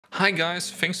Hi guys,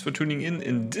 thanks for tuning in.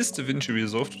 In this Davinci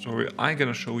Resolve tutorial, I'm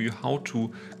gonna show you how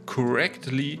to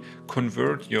correctly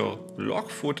convert your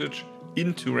log footage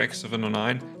into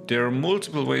REC709. There are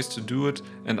multiple ways to do it,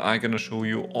 and I'm gonna show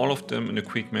you all of them in a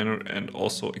quick manner and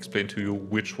also explain to you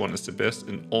which one is the best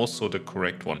and also the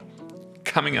correct one.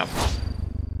 Coming up.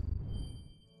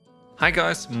 Hi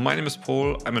guys, my name is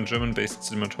Paul. I'm a German-based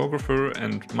cinematographer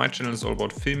and my channel is all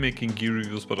about filmmaking, gear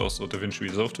reviews, but also Davinci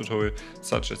Resolve tutorial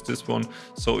such as this one.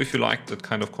 So if you like that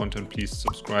kind of content, please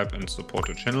subscribe and support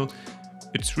the channel.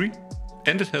 It's free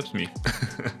and it helps me.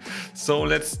 So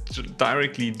let's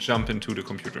directly jump into the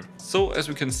computer. So as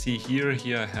we can see here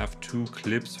I have two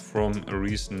clips from a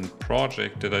recent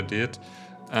project that I did.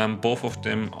 Both of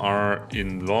them are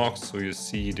in logs, so you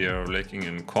see they are lacking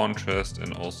in contrast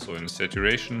and also in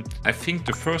saturation. I think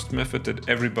the first method that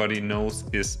everybody knows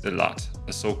is a LUT,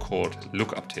 a so-called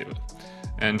lookup table.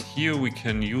 And here we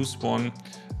can use one.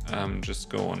 Just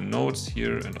go on notes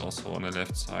here and also on the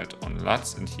left side on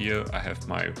LUTs. And here I have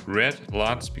my red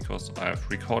LUTs because I've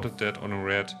recorded that on a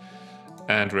red,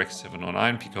 and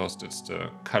REC709 because that's the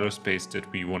color space that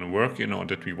we want to work in or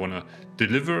that we want to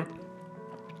deliver.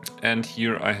 And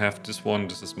here I have this one,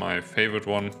 this is my favorite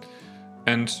one,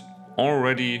 and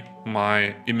already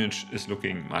my image is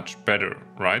looking much better,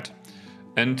 right?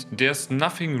 And there's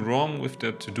nothing wrong with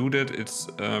that to do that. It's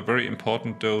very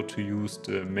important though to use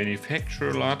the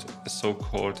manufacturer LUT, a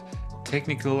so-called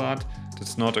technical LUT.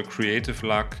 That's not a creative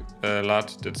LUT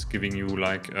that's giving you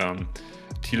like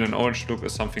teal and orange look or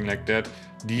something like that.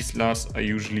 These LUTs are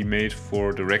usually made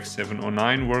for the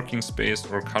REC709 working space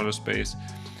or color space.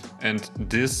 And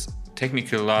this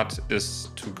technical LUT is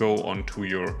to go onto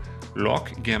your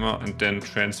log gamma and then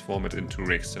transform it into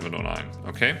REC709,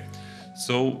 okay?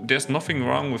 So there's nothing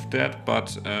wrong with that,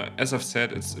 but as I've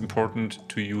said, it's important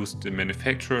to use the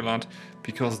manufacturer LUT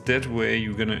because that way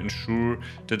you're gonna ensure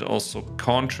that also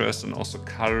contrast and also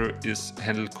color is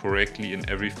handled correctly and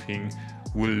everything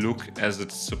will look as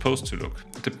it's supposed to look.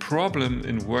 The problem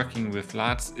in working with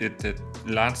LUTs is that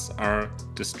LUTs are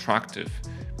destructive.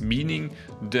 Meaning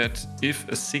that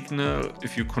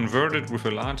if you convert it with a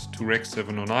LUT to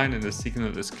REC709 and the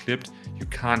signal is clipped, you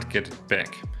can't get it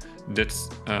back.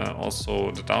 That's also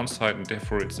the downside, and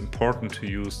therefore it's important to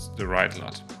use the right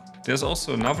LUT. There's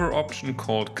also another option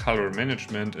called color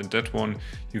management, and that one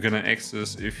you're gonna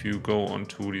access if you go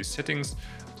onto the settings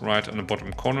right on the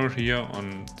bottom corner here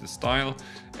on the style,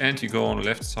 and you go on the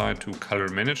left side to color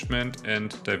management and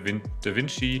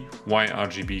Davinci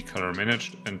YRGB color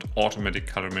managed, and automatic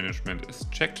color management is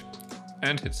checked,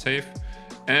 and hit save.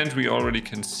 And we already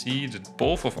can see that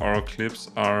both of our clips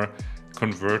are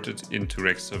converted into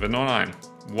REC709.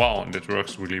 Wow, and that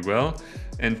works really well.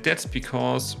 And that's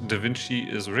because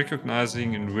Davinci is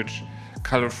recognizing in which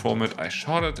color format I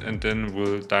shot it and then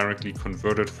will directly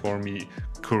convert it for me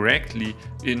correctly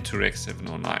into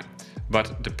REC709.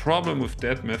 But the problem with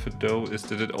that method though is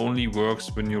that it only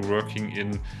works when you're working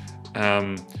in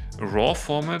a RAW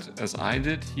format, as I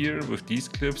did here with these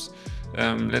clips.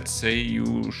 Let's say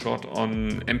you shot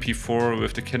on MP4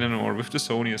 with the Canon or with the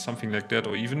Sony or something like that,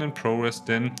 or even in ProRes,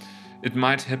 then it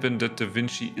might happen that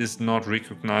Davinci is not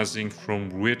recognizing from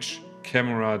which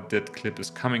camera that clip is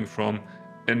coming from,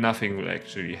 and nothing will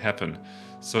actually happen.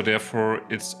 So therefore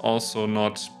it's also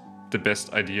not the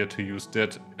best idea to use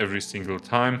that every single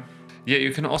time. Yeah,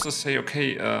 you can also say,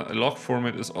 okay, a log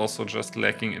format is also just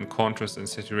lacking in contrast and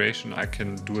saturation. I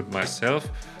can do it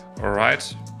myself. All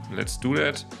right, let's do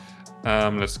that.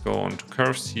 Let's go on to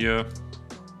curves here,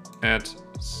 add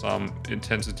some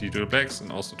intensity to the blacks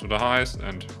and also to the highs,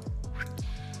 and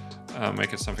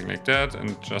make it something like that,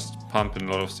 and just pump in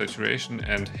a lot of saturation,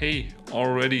 and hey,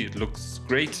 already it looks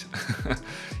great.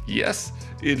 Yes,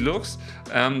 it looks,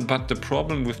 but the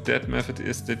problem with that method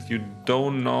is that you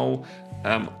don't know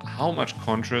how much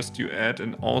contrast you add,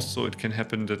 and also it can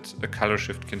happen that a color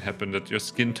shift can happen, that your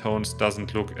skin tones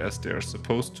doesn't look as they're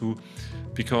supposed to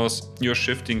because you're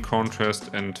shifting contrast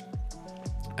and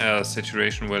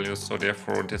saturation values. So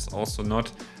therefore that's also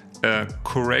not a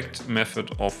correct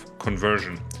method of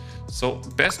conversion. So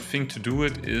best thing to do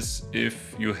it is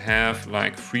if you have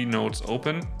like 3 nodes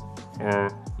open,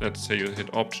 or let's say you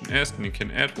hit Option S and you can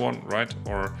add one, right?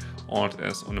 Or Alt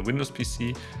S on a Windows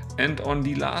PC. And on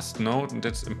the last node, and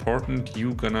that's important,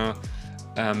 you're gonna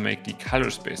make the color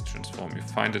space transform. You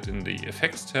find it in the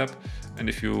Effects tab, and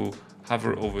if you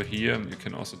hover over here, you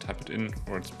can also type it in,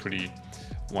 or it's pretty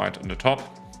white on the top,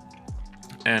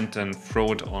 and then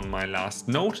throw it on my last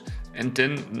node, and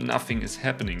then nothing is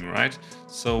happening, right?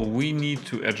 So we need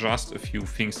to adjust a few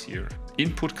things here.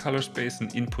 Input color space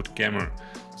and input gamma.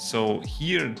 So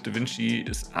here Davinci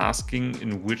is asking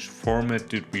in which format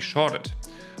did we shot it.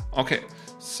 Okay,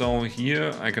 so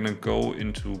here I'm gonna go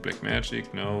into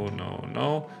Blackmagic.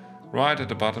 No. Right at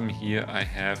the bottom here I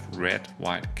have red,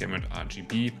 white, gamut,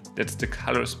 RGB. That's the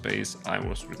color space I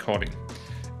was recording.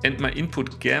 And my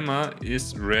input gamma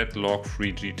is red log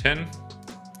 3G10.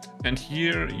 And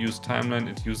here use timeline,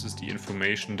 it uses the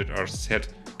information that are set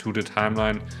to the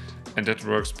timeline, and that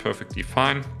works perfectly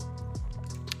fine.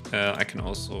 I can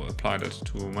also apply that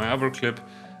to my other clip,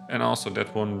 and also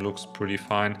that one looks pretty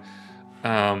fine.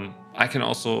 I can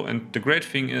also, and the great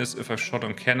thing is if I shot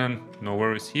on Canon, no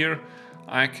worries here,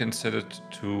 I can set it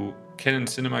to Canon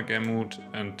Cinema Gamut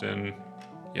and then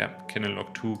Canon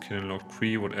Log 2, Canon Log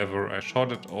 3, whatever I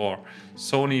shot it, or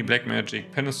Sony,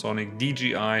 Blackmagic, Panasonic,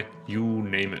 DJI, you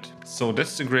name it. So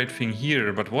that's the great thing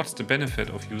here, but what's the benefit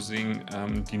of using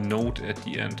the node at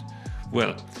the end?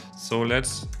 Well, so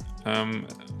let's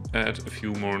add a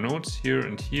few more nodes here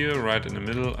and here. Right in the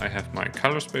middle I have my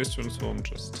color space transform,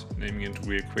 just naming it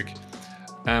real quick.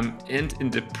 And in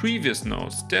the previous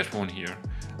nodes, that one here,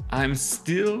 I'm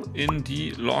still in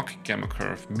the log gamma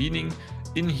curve, meaning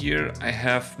in here I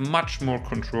have much more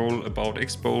control about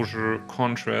exposure,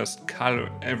 contrast, color,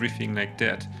 everything like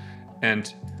that.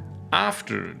 And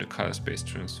after the color space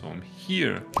transform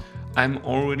here, I'm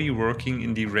already working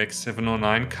in the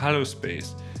REC709 color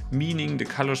space, meaning the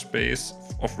color space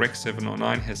of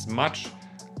REC709 has much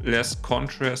less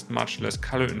contrast, much less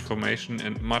color information,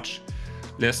 and much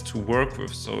less to work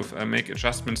with. So if I make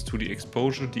adjustments to the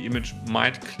exposure, the image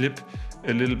might clip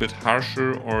a little bit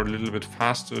harsher or a little bit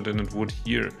faster than it would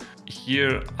here.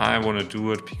 Here I want to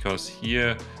do it because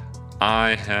here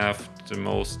I have the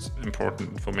most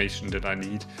important information that I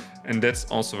need, and that's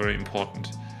also very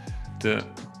important. The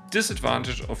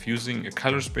disadvantage of using a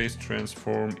color space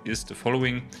transform is the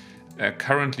following.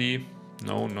 Currently,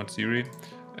 no, not Siri,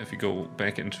 if we go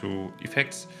back into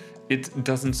effects, it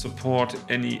doesn't support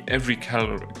every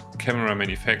color camera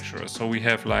manufacturer. So we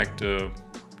have like the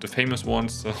famous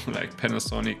ones, so like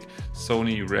Panasonic,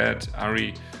 Sony, Red,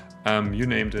 Arri, you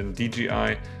name them,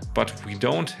 DJI, but we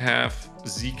don't have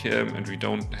Zcam and we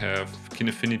don't have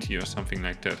Kinefinity or something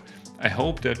like that. I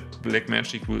hope that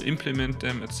Blackmagic will implement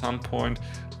them at some point,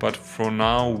 but for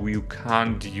now we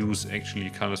can't use actually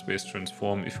color space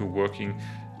transform if you're working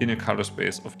in a color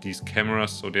space of these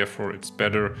cameras, so therefore it's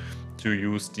better to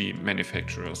use the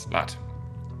manufacturer's LUT.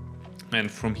 And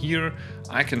from here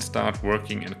I can start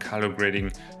working and color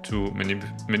grading to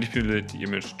manipulate the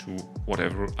image to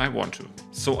whatever I want to.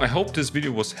 So I hope this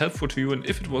video was helpful to you, and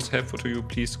if it was helpful to you,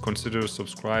 please consider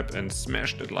subscribe and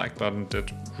smash that like button.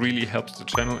 That really helps the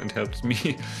channel and helps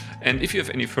me. And if you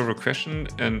have any further question,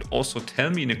 and also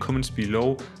tell me in the comments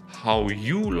below how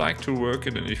you like to work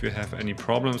it, and if you have any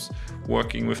problems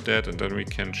working with that, and then we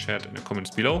can chat in the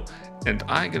comments below. And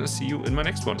I'm gonna see you in my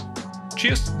next one.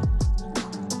 Cheers!